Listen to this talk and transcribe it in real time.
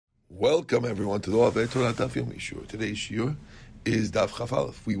Welcome everyone to the Oavei Torah Daf Yomi Shiur. Today's shiur is Daf Chaf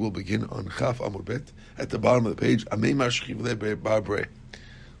Aleph. We will begin on Chaf Amud Bet at the bottom of the page. Amei Mar Shchivle Barbre.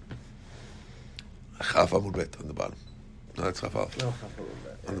 Chaf Amud Bet on the bottom. No, that's Chaf Aleph. No, Chaf Amud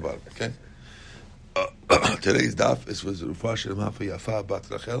Bet. On the bottom. Okay. Today's Daf is with Rufah Shlema for Yafa Bat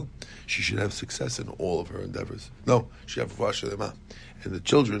Rachel. She should have success in all of her endeavors. No, she should have Rufah Shlema, and the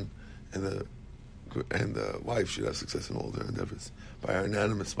children and the wife should have success in all of their endeavors by our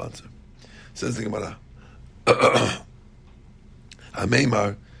unanimous sponsor. Says the Gemara,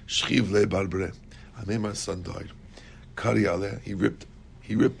 Ameimar Shchiv Le Balbre. Ameimar's son died. Kari Aleh, he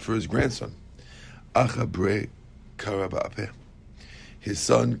ripped for his grandson. Achabre Karabapeh. His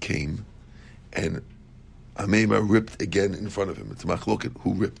son came and Ameimar ripped again in front of him. It's machloket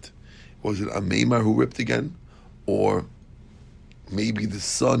who ripped. Was it Ameimar who ripped again? Or maybe the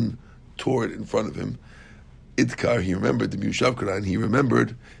son tore it in front of him? Idkar, he remembered the Mushav Quran, he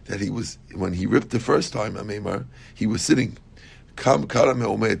remembered that he was, when he ripped the first time, Ameimar, he was sitting. Kam Kara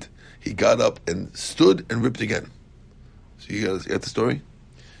Me'omed, he got up and stood and ripped again. So you got the story?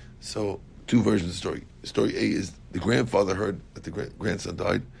 So, two versions of the story. Story A is the grandfather heard that the grandson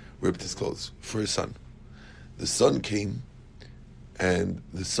died, ripped his clothes for his son. The son came and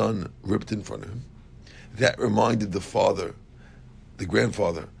the son ripped in front of him. That reminded the father, the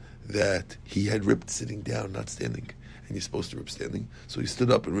grandfather, that he had ripped sitting down, not standing, and you're supposed to rip standing. So he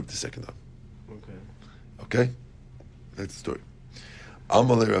stood up and ripped the second time. Okay? That's the story.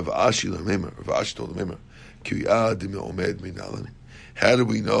 Amalei Rav Ashi l'meimer. Rav Ashi told the meimer, Kiyah d'me'omed minalani. How do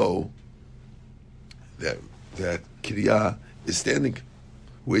we know that Kiyah is standing?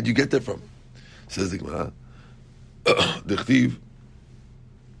 Where'd you get that from? Says the Gemara, D'chtiv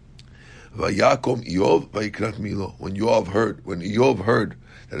Vayakom Iyov vayikrat milo. When Iyov heard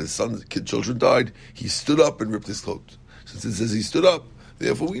that his son's children died, he stood up and ripped his clothes. Since it says he stood up,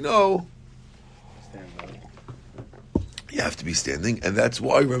 therefore we know you have to be standing, and that's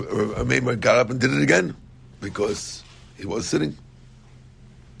why Ameimar got up and did it again, because he was sitting.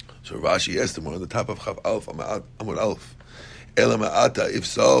 So Rashi asked him, we're on the top of Chav Aleph, Amud Aleph, Ela Ma'ata, if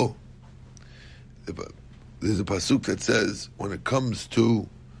so, there's a pasuk that says, when it comes to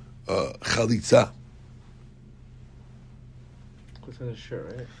Chalitza, What's on his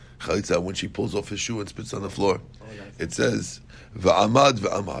shirt, right? Chalitza, when she pulls off his shoe and spits on the floor, it says,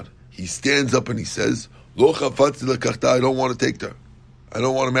 Va'amad. He stands up and he says, Lo chafatzi lekachta, I don't want to take her. I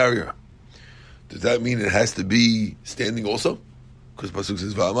don't want to marry her. Does that mean it has to be standing also? Because pasuk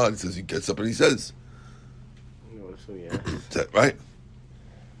says Va'amad. It says he gets up and he says. No, so yeah. Is that right?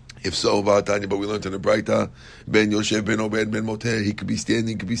 If so, Va'atanya, but we learned in the Braita, Ben Yoshev, Ben Obed, Ben Moteh, he could be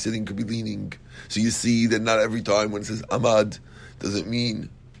standing, could be sitting, could be leaning. So you see that not every time when it says Amad, doesn't mean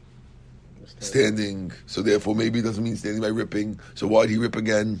standing. So therefore maybe it doesn't mean standing by ripping. So why'd he rip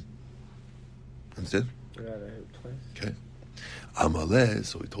again? Understand? Yeah, I hit twice. Okay. Amaleh,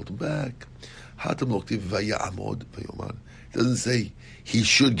 so he told him back. Hatam loktiv vayamod vayomar. It doesn't say he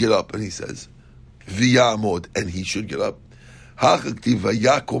should get up, and he says vayamod, and he should get up. Hachaktiv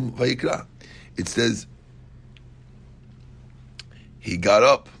vayakom vayikra. It says he got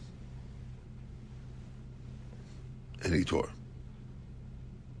up and he tore.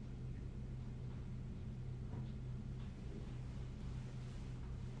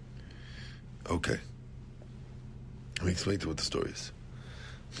 Okay. Let me explain to you what the story is.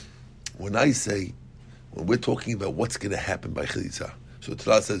 When we're talking about what's going to happen by Chalitza, so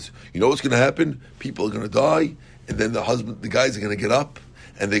Torah says, you know what's going to happen? People are going to die, and then the guys are going to get up,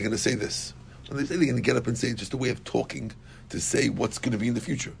 and they're going to say this. When they say they're going to get up and say, it's just a way of talking to say what's going to be in the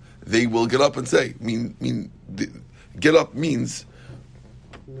future. They will get up and say. Get up means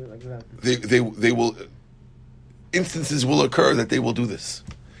they will. Instances will occur that they will do this.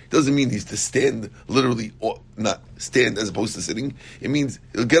 Doesn't mean he's to stand literally, or not stand as opposed to sitting. It means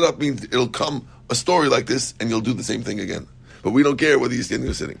he'll get up, means it'll come a story like this and you'll do the same thing again. But we don't care whether you're standing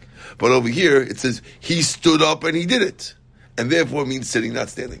or sitting. But over here it says he stood up and he did it. And therefore it means sitting, not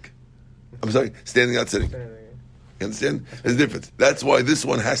standing. I'm sorry, standing, not sitting. You understand? There's a difference. That's why this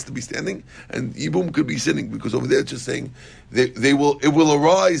one has to be standing and Yibum could be sitting, because over there it's just saying it will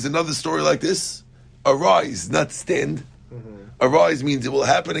arise another story like this. Arise, not stand. Arise means it will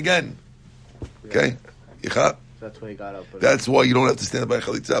happen again. Okay? That's why he got up. That's why you don't have to stand up by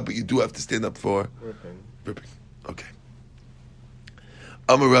Chalitza, but you do have to stand up for ripping. Okay.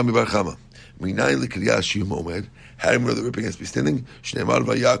 Amar Rami Bar Chama. Minayin l'kriyah shiyum omed. How do you know the ripping has to be standing? Shneimar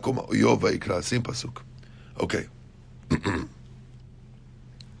vayakom Iyov vayikra. Same pasuk. Okay. Now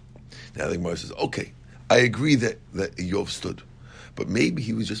the Gemara says, okay, I agree that Iyov stood, but maybe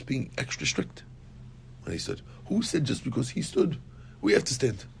he was just being extra strict when he stood. Who said just because he stood, we have to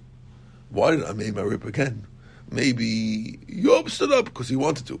stand? Why did Amema rip again? Maybe Yob stood up because he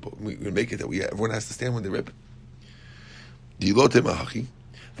wanted to, but we make it that everyone has to stand when they rip. Dilote mahachi,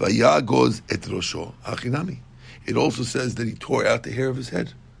 vayagoz et rosho hachinami. It also says that he tore out the hair of his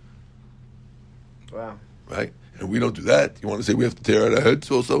head. Wow. Right? And we don't do that. You want to say we have to tear out our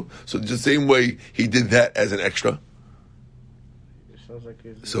heads also? So the same way he did that as an extra. It sounds like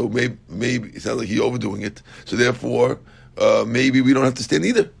so maybe it sounds like he's overdoing it. So therefore, maybe we don't have to stand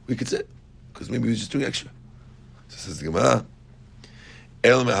either. We could sit. Because maybe he was just doing extra. So says the Gemara,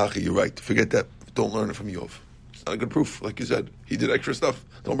 El mehachi, you're right. Forget that. Don't learn it from Yov. It's not a good proof. Like you said, he did extra stuff.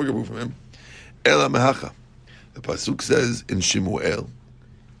 Don't bring a proof from him. El mehacha. The pasuk says in Shemuel.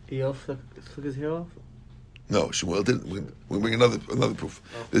 He took his hair off? No, Shemuel didn't. We bring another proof.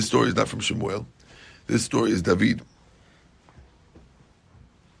 Oh. This story is not from Shemuel. This story is David.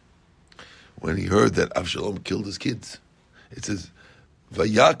 When he heard that Avshalom killed his kids, it says,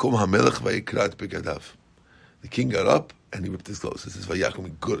 "Vayakom hamelech vayikrat begadav." The king got up and he ripped his clothes. It says, "Vayakom,"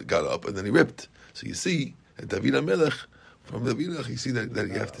 he got up and then he ripped. So you see, at David HaMelech, from David, you see that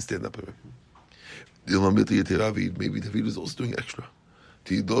you have to stand up and rip. Maybe David was also doing extra.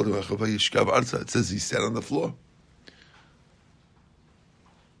 It says he sat on the floor.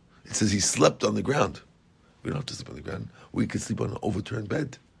 It says he slept on the ground. We don't have to sleep on the ground. We could sleep on an overturned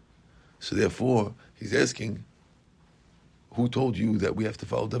bed. So therefore, he's asking, who told you that we have to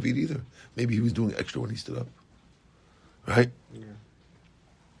follow David either? Maybe he was doing extra when he stood up. Right? Yeah.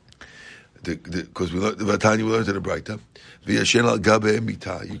 Because we learned in the Braita, v'yashen al gabe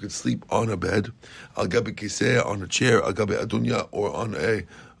mita, you could sleep on a bed, al gabe kiseh, on a chair, al gabe adunya, or on a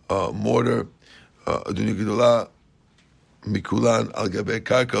mortar, adunya gedola, mikulan, al gabe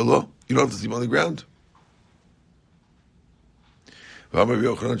karka, lo. You don't have to sleep on the ground. He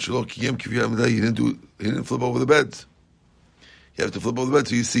didn't flip over the beds. You have to flip over the bed,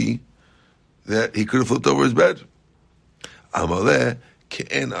 so you see that he could have flipped over his bed. Amaleh.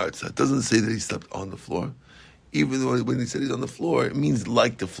 It doesn't say that he slept on the floor. Even though when he said he's on the floor, it means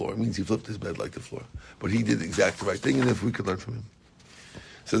like the floor. It means he flipped his bed like the floor. But he did exactly the right thing, and if we could learn from him.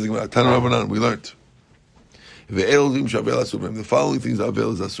 Says Tana Rabbanan, we learned. The following things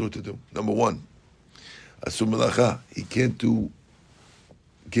Avel is asur to do. Number one, asur melacha. He can't go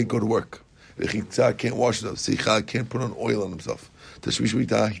to work. Can't wash himself. Sicha can't put on oil on himself. Tashmish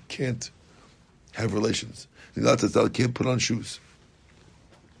Mita, he can't have relations. Can't put on shoes.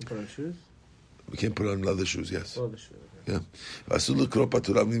 Put on shoes? We can't put on leather shoes, yes. Leather shoes, okay. Yeah.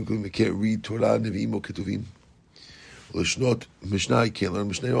 We can't read Torah, Nevi'im, or Ketuvim. Lishnot, Mishnah, you can't learn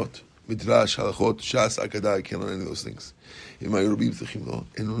Mishnayot. Midrash, Halachot, Shas, Akadah, you can't learn any of those things.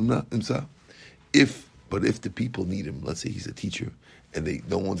 If the people need him, let's say he's a teacher, and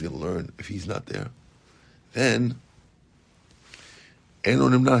no one's going to learn if he's not there, then he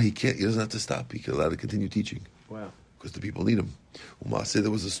doesn't have to stop. He can allow to continue teaching. Wow. Because the people need him. There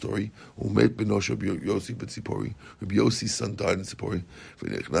was a story. Rabbi Yossi's son died in Tzipori.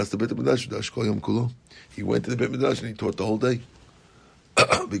 He went to the Beit Midrash and he taught the whole day.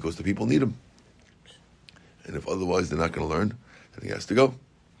 Because the people need him. And if otherwise they're not going to learn, then he has to go.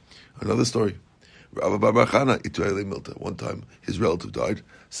 Another story. One time his relative died.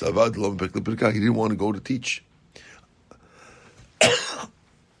 He didn't want to go to teach.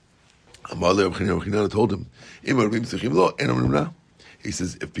 Told him, he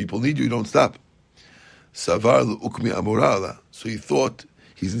says, if people need you, don't stop. So he thought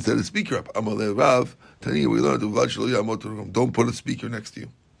he's instead a speaker up. We learned, don't put a speaker next to you.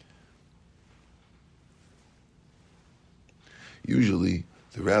 Usually,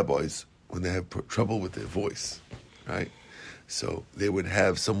 the rabbis, when they have trouble with their voice, right? So they would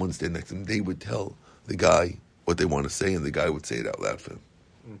have someone stand next to them. They would tell the guy what they want to say, and the guy would say it out loud for them.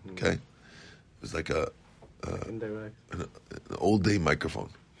 Mm-hmm. Okay? It was like an old day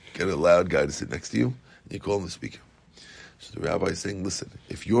microphone. Get a loud guy to sit next to you, and you call him the speaker. So the rabbi is saying, listen,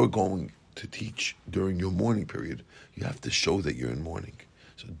 if you're going to teach during your morning period, you have to show that you're in mourning.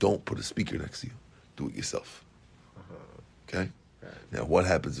 So don't put a speaker next to you. Do it yourself. Okay? Right. Now, what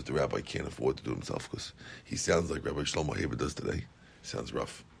happens if the rabbi can't afford to do it himself? Because he sounds like Rabbi Shlomo Haber does today. He sounds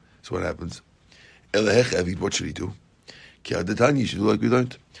rough. So what happens? What should he do? You should do like we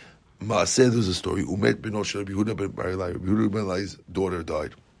learned. Maaseh, there's a story. Umet ben Osher, Rabbi Yehuda ben Barilai. Rabbi Yehuda ben Barilai's daughter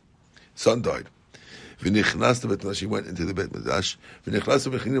died. Son died. She went into the Beit Midrash. So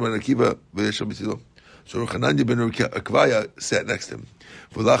Hananya ben Akvaya sat next to him.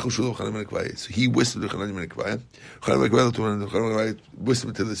 So he whispered to Hananya ben Akvaya. Hananya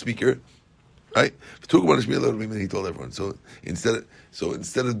whispered to the speaker. Right? And he told everyone. So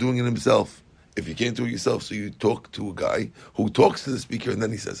instead of doing it himself, If you can't do it yourself, so you talk to a guy who talks to the speaker and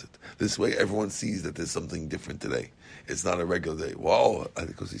then he says it. This way everyone sees that there's something different today. It's not a regular day. Wow,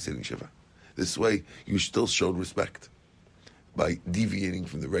 because he's sitting Shiva. This way you still showed respect by deviating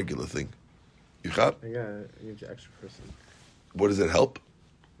from the regular thing. You have? Yeah, you need your extra person. What does it help?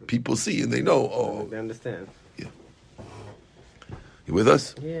 People see and they know, oh. They understand. Yeah. You with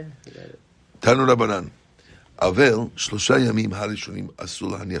us? Yeah, I got it. Tanu Rabbanan. Avel, shlosha yamim harishonim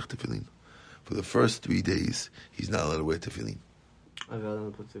asur lahaniach tefillin. For the first 3 days, he's not allowed to wear tefillin. I got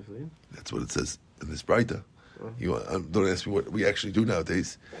to put tefillin. That's what it says in this Breita. Don't ask me what we actually do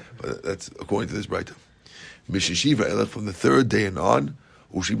nowadays, but that's according to this Breita. Mishishiva elach, from the third day and on,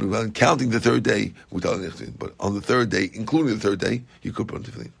 counting the third day, but on the third day, including the third day, you could put on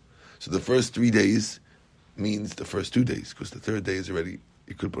tefillin. So the first 3 days means the first 2 days, because the third day is already,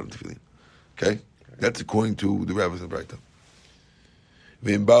 you could put on tefillin. Okay? That's according to the rabbis in the Breita.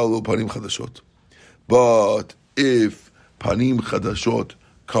 But if panim chadashot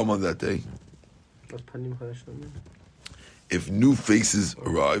come on that day, What's panim chadashot mean? if new faces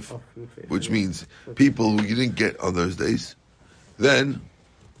arrive, New faces. which means people who you didn't get on those days, then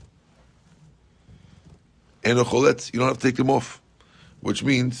enocholetz, you don't have to take them off, which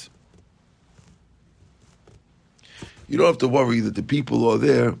means you don't have to worry that the people who are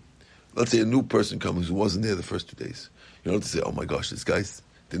there. Let's say a new person comes who wasn't there the first 2 days. You don't have to say, oh my gosh, this guy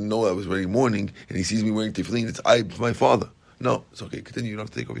didn't know I was wearing morning and he sees me wearing tefillin. It's my father. No, it's okay. Continue. You don't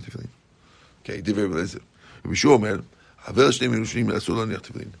have to take off your tefillin. Okay, Divrei Eliezer. Rabbi Shua, man, Avel shnei minushinim asur lo haniach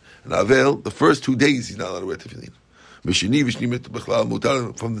tefillin. And Avel, the first 2 days, he's not allowed to wear tefillin. Mishini v'shni b'chlal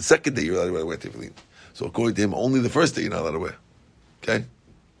mutar. From the second day, you're allowed to wear tefillin. So according to him, only the first day you're not allowed to wear. Okay?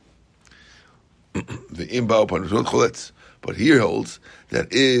 The imbao panusot choletz. But here holds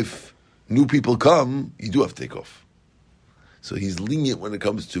that if new people come, you do have to take off. So he's lenient when it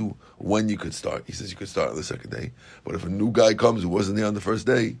comes to when you could start. He says you could start on the second day. But if a new guy comes who wasn't there on the first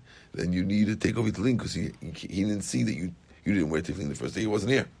day, then you need to take off your tefillin because he didn't see that you didn't wear tefillin the first day. He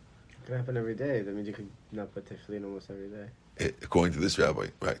wasn't here. It can happen every day. That means you could not put tefillin almost every day. According to this rabbi,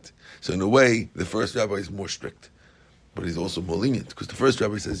 right. So in a way, the first rabbi is more strict. But he's also more lenient because the first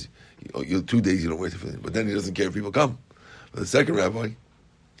rabbi says, 2 days you don't wear tefillin. But then he doesn't care if people come. But the second rabbi,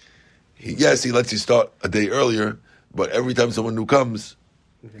 he lets you start a day earlier, but every time someone new comes,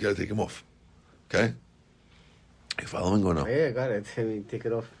 you got to take him off. Okay? You following or no? Oh, yeah, I got it. I mean, take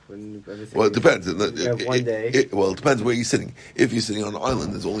it off when Well, it depends. You have 1 day. It depends where you're sitting. If you're sitting on an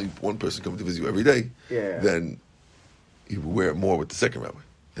island, there's only one person coming to visit you every day. Yeah. Then you wear it more with the second rabbi.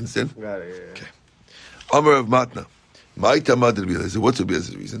 Understand? Got it, yeah. Okay. Amar of Matna. What's the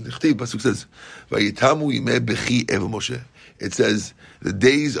reason? The Pasuk says, "Vayitamu yimei bechi evel Moshe." It says the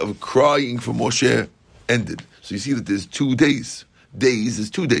days of crying for Moshe ended. So you see that there's 2 days. Days is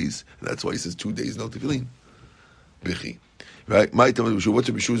 2 days, and that's why he says 2 days no tefillin. Bechi, right? What's the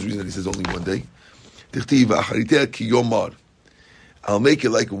Bishu's reason that he says only 1 day? I'll make it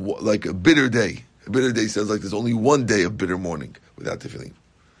like a bitter day. A bitter day sounds like there's only 1 day of bitter mourning without tefillin.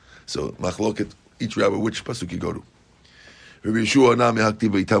 So machloket each rabbi which pasuk you go to. What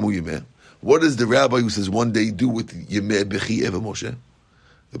does the rabbi who says 1 day do with Yemeh Bechi Eva Moshe?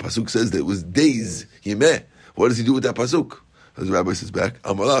 The pasuk says that it was days Yemeh. What does he do with that pasuk? As the rabbi says back,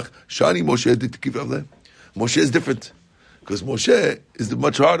 Amalach Shani Moshe Ditkivavle. Moshe is different because Moshe is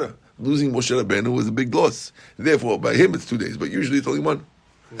much harder. Losing Moshe Rabbeinu was a big loss. Therefore, by him it's 2 days, but usually it's only 1.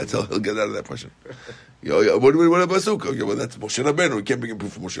 That's how he'll get out of that question. What do we want a pasuk? Okay, well that's Moshe Rabbeinu. We can't bring a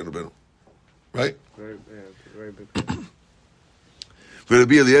proof for Moshe Rabbeinu, right? Very big. What does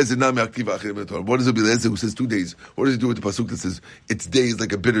Rabbi Eliezer who says 2 days? What does he do with the pasuk that says it's days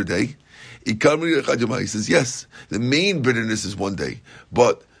like a bitter day? He says yes, the main bitterness is 1 day,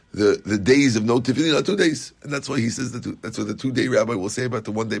 but the days of no tefillin are 2 days, and that's why he says that's what the 2 day rabbi will say about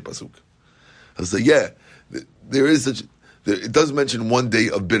the 1 day pasuk. He'll say there is such. It does mention 1 day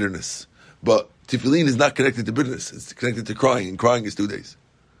of bitterness, but tefillin is not connected to bitterness; it's connected to crying, and crying is 2 days.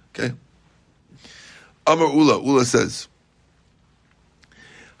 Okay. Amar Ula says.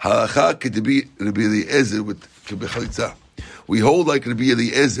 Halacha k'debi Rabbi Eliezer with k'bechalitza. We hold like Rabbi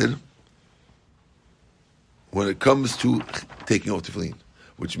Eliezer when it comes to taking off tefillin,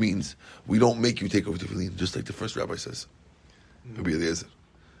 which means we don't make you take off tefillin, just like the first rabbi says, Rabbi Eliezer.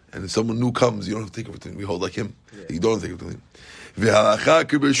 And if someone new comes, you don't have to take off tefillin. We hold like him. Yeah. You don't have to take off tefillin. V'halacha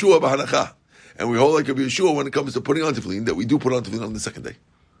k'Rabbi Yeshua b'halacha. And we hold like Rabbi Yeshua when it comes to putting on tefillin, that we do put on tefillin on the second day.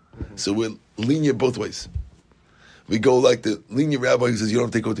 Mm-hmm. So we're lenient both ways. We go like the lenient rabbi who says you don't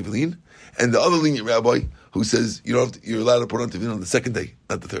have to take out tefillin, and the other lenient rabbi who says you're allowed to put on tefillin on the second day,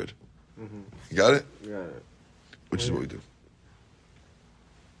 not the third. Mm-hmm. You got it? Got it. Which is what we do.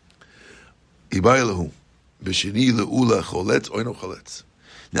 Ibaylahu, b'sheni le'ula choletz or no choletz.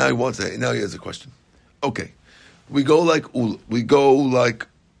 Now he wants that. Now he has a question. Okay, we go like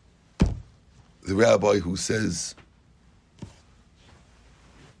the rabbi who says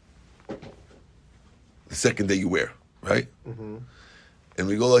the second day you wear, right? Mm-hmm. And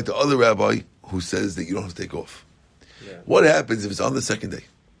we go like the other rabbi who says that you don't have to take off. Yeah. What happens if it's on the second day?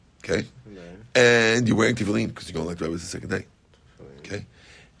 Okay, Yeah. and you're wearing tefillin because you're going like the rabbi the second day. Okay,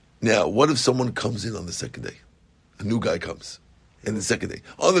 now what if someone comes in on the second day? A new guy comes, and the second day,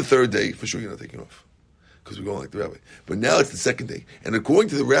 on the third day, for sure you're not taking off because we're going like the rabbi. But now it's the second day, and according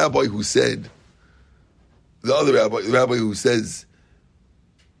to the rabbi who said, the other rabbi, the rabbi who says,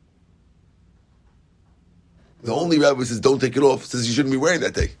 the only rabbi who says don't take it off, says you shouldn't be wearing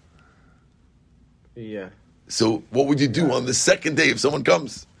that day. Yeah. So what would you do on the second day if someone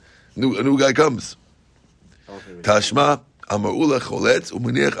comes, a new guy comes? Tashma amar ula choletz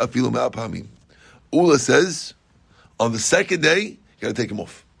u'meniach afilu me'ah pamim. Ula says, on the second day you got to take him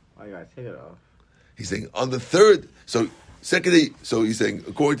off. Oh, you gotta take it off. He's saying on the third, so second day. So he's saying,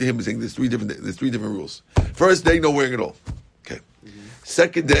 according to him, he's saying there's three different rules. First day, no wearing at all. Okay. Mm-hmm.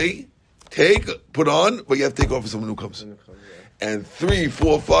 Second day, put on, but you have to take off for someone who comes. Yeah. And 3,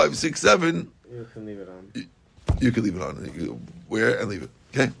 4, 5, 6, 7. You can leave it on. You can leave it on. You can wear and leave it.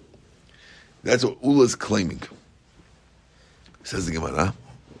 Okay. That's what Ula's claiming. Says the Gemara.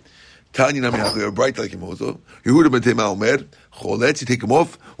 Tanya nami hachli, bright like him also. Yehuda ben Tema omer, choletz, you take him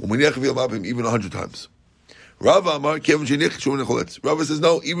off, umeniach v'il ma'apim, even 100 times. Rava amar, kevin shenich, shumen choletz. Rava says,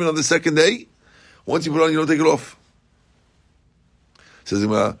 no, even on the second day, once you put it on, you don't take it off. Says the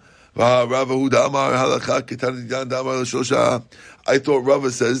Gemara, Rava Huda amar, halacha, ketan didan damar l'shosha. I thought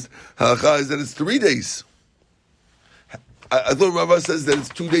Rava says, halacha is that it's 3 days. I thought Rava says that it's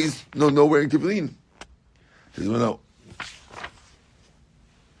 2 days, no wearing tefillin. Says, well, no.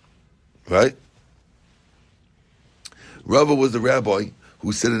 Right? Rava was the rabbi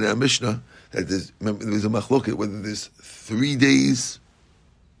who said in our Mishnah that there was a machloket whether there's 3 days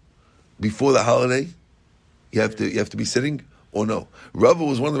before the holiday you have to be sitting or no. Rava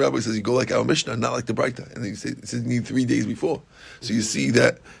was one of the rabbis who says you go like our Mishnah, not like the Braita, and he says you need 3 days before. So you see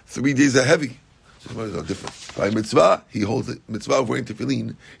that 3 days are heavy. So it's no different. By mitzvah, he holds it. Mitzvah of wearing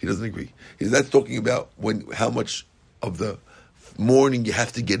tefillin, he doesn't agree. That's talking about how much of the morning you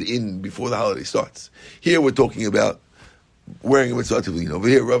have to get in before the holiday starts. Here we're talking about wearing a mitzvah tefillin. Over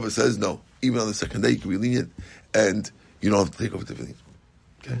here, Rava says no. Even on the second day, you can be lenient, and you don't have to take off tefillin.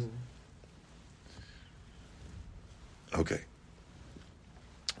 Okay. Okay.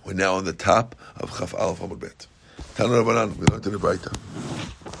 We're now on the top of Chaf Aleph Amud Bet. Tanu Rabbanan. We learned to the Braita.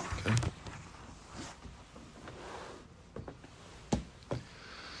 Okay.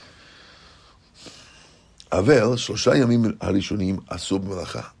 Avel, Shlosha Yamim Harishonim Asur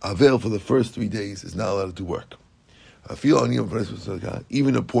B'Melacha. Avel for the first 3 days is not allowed to do work.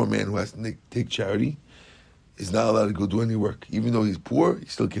 Even a poor man who has to take charity is not allowed to go do any work. Even though he's poor, he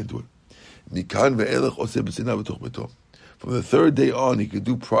still can't do it. From the third day on, he could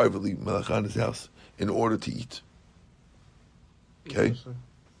do privately Melacha in his house in order to eat. Okay?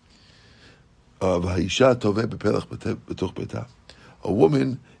 A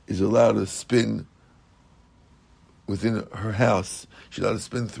woman is allowed to spin within her house. She's allowed to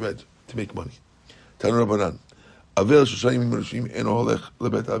spin thread to make money. Tanu Rabbanan. Avel shoshayim imrashim en holech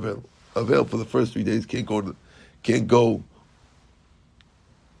lebet Avel. Avel for the first 3 days can't go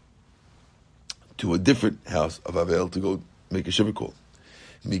to a different house of Avel to go make a shiva call.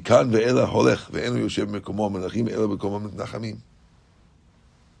 Mikan ve'ela holech ve'enu yoshev mekomo menachim ela bekomo nachamim.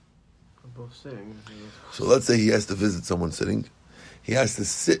 Both sitting. So let's say he has to visit someone sitting. He has to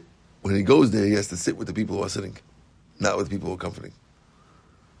sit. When he goes there, he has to sit with the people who are sitting, not with the people who are comforting.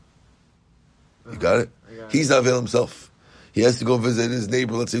 You got it? He's not Avel himself. He has to go visit his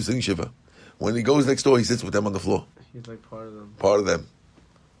neighbor, let's say, who's sitting Shiva. When he goes next door, he sits with them on the floor. He's like part of them. Part of them.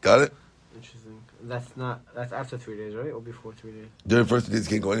 Got it? Interesting. That's after 3 days, right? Or before 3 days? During the first 2 days,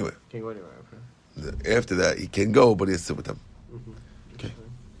 he can't go anywhere. Can't go anywhere, okay. After that, he can go, but he has to sit with them. Mm-hmm. Okay.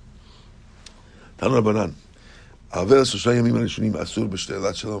 Tanu Rabbanan. Avel Shosha Yamim Harishonim Asur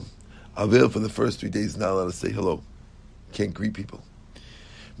B'Shte'elat Shalom. Avel for the first 3 days is not allowed to say hello. Can't greet people.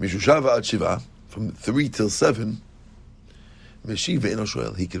 Mishusha v'ad Shiva, from 3 till 7, Meshiv ve'eno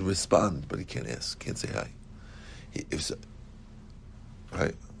shoel, he can respond, but he can't ask, can't say hi.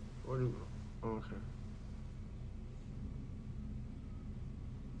 Right? Okay.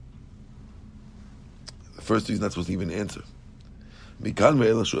 The first 3 he's not supposed to even answer. Mikan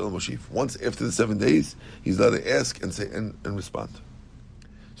ve'ela shoel Moshiv. Once after the 7 days, he's allowed to ask and say and respond.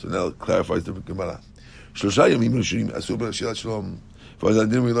 So now it clarifies the Gemara. שלושה ימים ראשונים אסור בשאלת שלום. ואז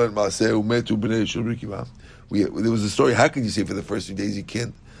הדין we learned מעשה ומתו בני של רבי עקיבא. There was a story. How can you say for the first 3 days you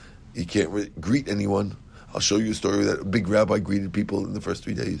can't greet anyone? I'll show you a story that a big rabbi greeted people in the first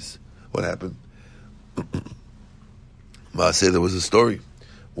 3 days. What happened? Maaseh, there was a story.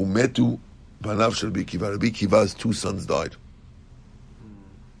 Umetu banav shel Rabbi Akiva. Rabbi Akiva's 2 sons died.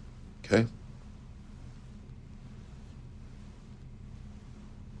 Okay?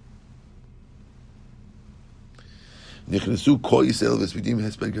 Nichnesu kol Yisrael v'esvidim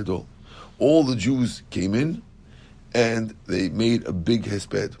hesped gadol. All the Jews came in and they made a big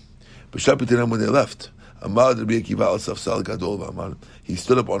hesped. B'shabbat when they left, Amad Rabbi Akiva al safsal gadol v'amar. He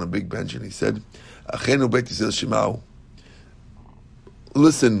stood up on a big bench and he said, Achenu bet Yisrael shemau.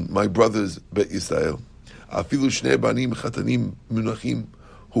 Listen, my brothers, Bet Yisrael. Afilu shnei banim chatanim munachim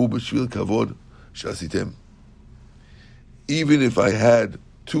hu b'shvil kavod shasitem. Even if I had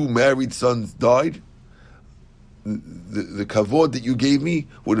 2 married sons died, the kavod that you gave me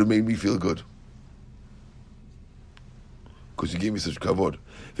would have made me feel good. Because you gave me such kavod.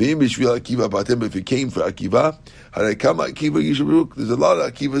 But if you came for Akiva, there's a lot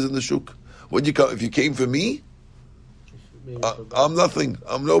of Akivas in the shuk. What you come? If you came for me, I'm nothing.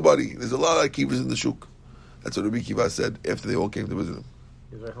 I'm nobody. There's a lot of Akivas in the shuk. That's what Rabbi Akiva said after they all came to visit him.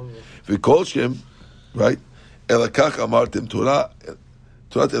 V'kolshem, right? Elakach amartem Torah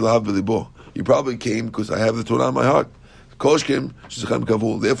elahav v'libo. You probably came because I have the Torah in my heart. Kolshem shechem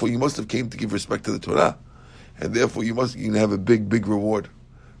kavul. Therefore, you must have came to give respect to the Torah, and therefore you can have a big reward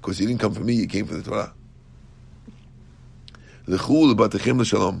because you didn't come for me. You came for the Torah. L'chul b'atechem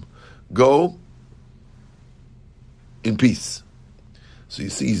l'shalom. Go in peace. So you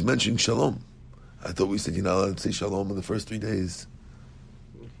see, he's mentioning shalom. I thought we said you're not allowed to say shalom in the first 3 days.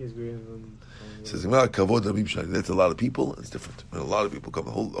 He's greater than... He says, kavod rabim shani. That's a lot of people. It's different. When a lot of people come,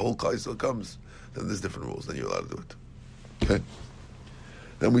 the whole Klal Yisrael comes, then there's different rules. Then you're allowed to do it. Okay?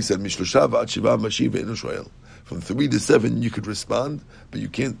 Then we said, mishlosha v'ad shiva mashiv ve'enu shoel. From 3 to 7, you could respond, but you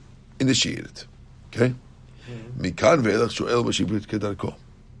can't initiate it. Okay? Mikan ve'elach shoel mashiv kedarko.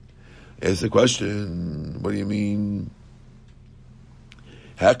 Ask the question, what do you mean?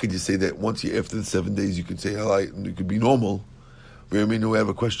 How could you say that once you, after the 7 days, you could say, you could be normal? We have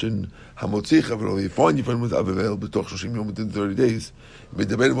a question. You find your friend with Avavel, b'toch 30 yom within 30 days.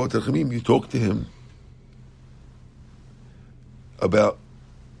 You talk to him about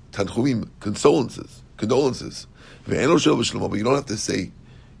tanchumim, condolences. But you don't have to say,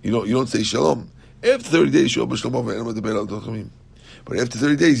 you don't say shalom. After 30 days, but after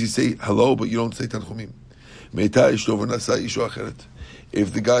 30 days, you say hello, but you don't say tanchumim.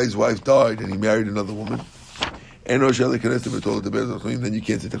 If the guy's wife died and he married another woman, then you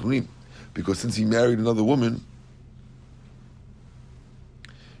can't say tanchumim. Because since he married another woman,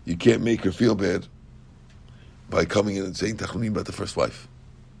 you can't make her feel bad by coming in and saying tanchumim about the first wife.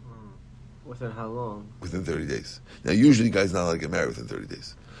 Within how long? Within 30 days. Now, usually guys not allowed to get married within 30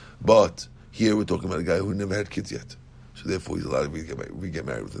 days. But here we're talking about a guy who never had kids yet. So therefore he's allowed to get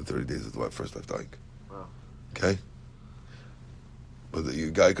married within 30 days of the first wife dying. Wow. Okay? But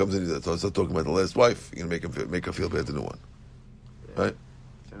the guy comes in, he's not talking about the last wife. You're going to make her feel bad, the new one. Yeah. Right?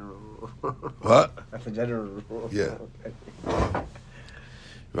 General rule. What? That's a general rule. Yeah. Okay.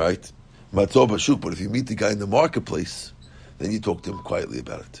 Right? Matzah b'shuk, but if you meet the guy in the marketplace, then you talk to him quietly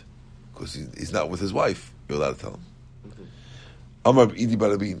about it. Because he's not with his wife. You're allowed to tell him. Amar b'idi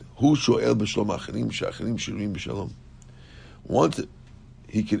barabin, hu sho'el b'shalom acharim, she'acharim shirim b'shalom. Once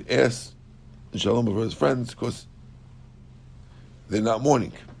he could ask the shalom of his friends, because they're not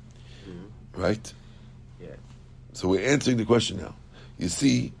mourning. Right? Yeah. So we're answering the question now. You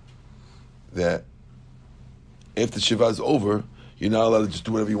see that after Shiva is over, you're not allowed to just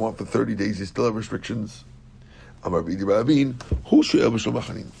do whatever you want for 30 days. You still have restrictions. Amar b'idi barabin, hu sho'el b'shalom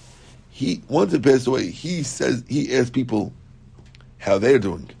acharim. Once it passed away, he asks people how they're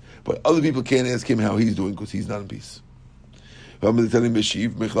doing. But other people can't ask him how he's doing because he's not in peace. But it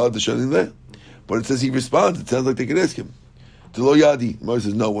says he responds. It sounds like they can ask him. Telo yadi. Moses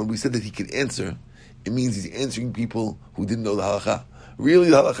says, no, when we said that he could answer, it means he's answering people who didn't know the halakha. Really,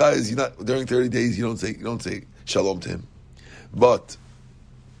 the halakha is during 30 days you don't say shalom to him. But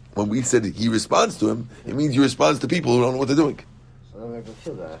when we said he responds to him, it means he responds to people who don't know what they're doing. So then I can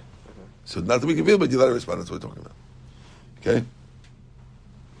feel that. So not to make you feel, but you let her respond. That's what we're talking about. Okay?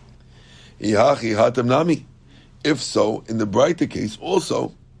 If so, in the brighter case,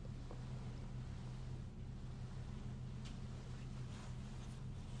 also,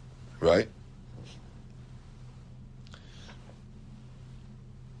 right?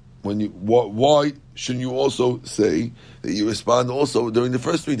 Why shouldn't you also say that you respond also during the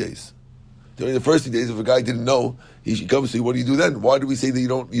first 3 days? During the first 3 days, if a guy didn't know, he comes to you, what do you do then? Why do we say that you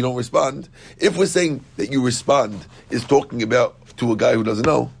don't respond? If we're saying that you respond is talking about to a guy who doesn't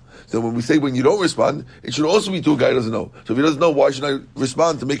know, so when we say when you don't respond, it should also be to a guy who doesn't know. So if he doesn't know, why should I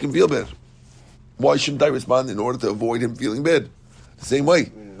respond to make him feel bad? Why shouldn't I respond in order to avoid him feeling bad? The same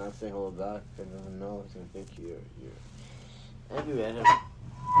way. I mean, not saying hold back, but doesn't know, he's going to think you're aggravated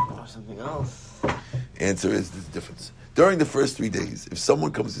or something else. Answer is there's a difference. During the first 3 days, if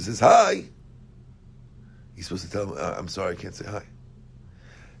someone comes and says hi, he's supposed to tell him, I'm sorry, I can't say hi.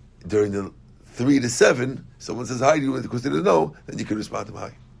 During the 3 to 7, someone says hi to you because they didn't know, then you can respond to him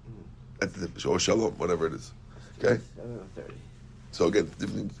hi. That's the difference. Or shalom, whatever it is. Okay? 7:30. So again,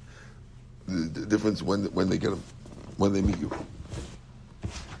 the difference when they get them, when they meet you.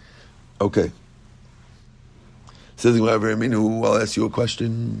 Okay. Says I'll ask you a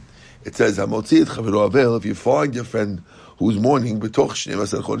question. It says, if you find your friend who's mourning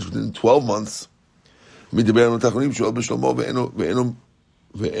within 12 months,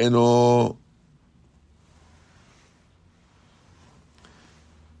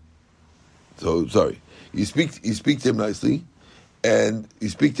 so sorry, you speak to him nicely, and you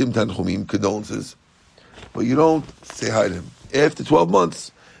speak to him tanchumim, condolences, but you don't say hi to him. After 12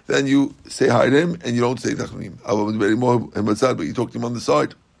 months, then you say hi to him, and you don't say tanchumim. But you talk to him on the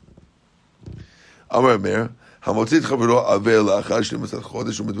side. Amar Meir, המוציא את חברו אבל לאחר 12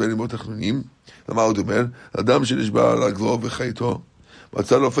 חודש ומדבר עמו תחנונים, למה הוא אומר? אדם שנשבע רגלו וחייתו,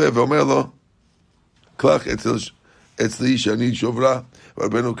 מצא רופא ואומר לו, קלח אצלי שאני שוברה,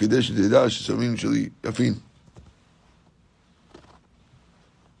 ורבנו כדי שתדע שסמים שלי יפים.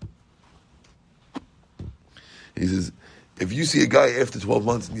 He says, if you see a guy after 12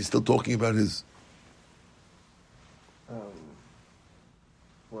 months and you're still talking about his...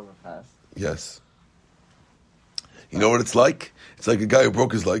 Whoever passed. Yes. You know what it's like? It's like a guy who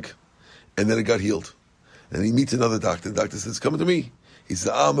broke his leg, and then it got healed. And he meets another doctor. The doctor says, come to me. He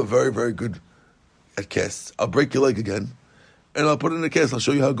says, I'm a very, very good at casts. I'll break your leg again, and I'll put it in a cast. I'll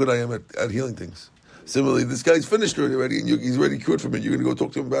show you how good I am at healing things. Similarly, this guy's finished already, and he's already cured from it. You're going to go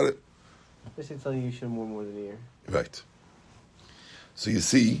talk to him about it? They tell you should mourn more than a year. Right. So you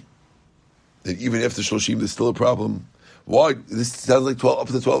see that even after Shoshim, there's still a problem. Why? This sounds like 12, up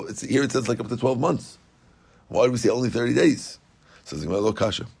to 12. Here it says like up to 12 months. Why do we say only 30 days? Says Lo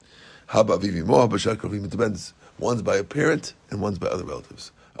Kasha. It depends. One's by a parent and one's by other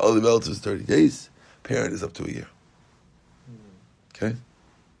relatives. Other relatives 30 days. Parent is up to a year. Okay?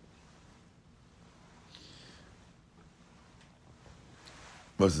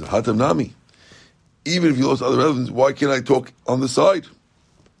 Hatam Nami. Even if you lost other relatives, why can't I talk on the side?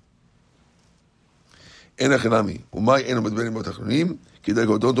 Enachanami. Umay enam adverim otachronim.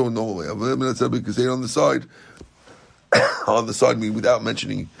 Don't do it normal way. Because they on the side. On the side, mean without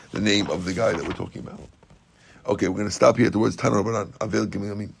mentioning the name of the guy that we're talking about. Okay, we're going to stop here at the words Tana Rabbanan. Avel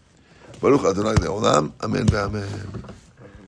Gimel Yamin. Baruch Adonai Le'olam. Amen ve'amen.